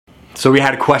So we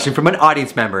had a question from an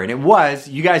audience member, and it was,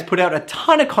 you guys put out a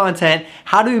ton of content.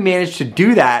 How do we manage to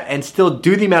do that and still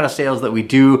do the amount of sales that we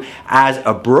do as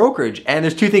a brokerage? And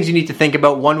there's two things you need to think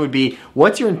about. One would be,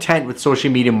 what's your intent with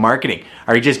social media marketing?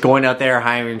 Are you just going out there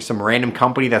hiring some random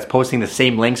company that's posting the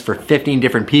same links for 15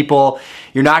 different people?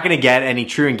 You're not going to get any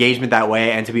true engagement that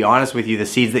way. And to be honest with you, the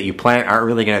seeds that you plant aren't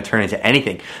really going to turn into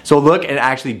anything. So look and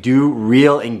actually do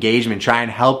real engagement. Try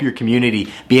and help your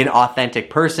community. Be an authentic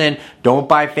person. Don't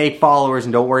buy fake followers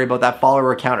and don't worry about that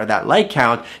follower count or that like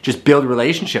count. Just build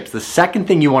relationships. The second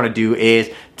thing you want to do is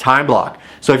time block.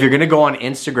 So if you're going to go on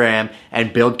Instagram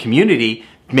and build community,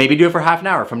 maybe do it for half an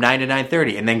hour from 9 to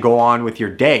 9:30 and then go on with your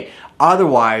day.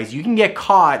 Otherwise, you can get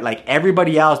caught like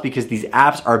everybody else because these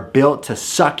apps are built to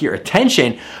suck your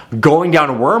attention, going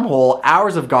down a wormhole,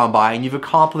 hours have gone by and you've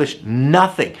accomplished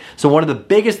nothing. So one of the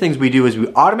biggest things we do is we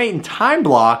automate and time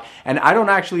block, and I don't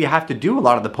actually have to do a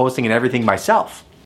lot of the posting and everything myself.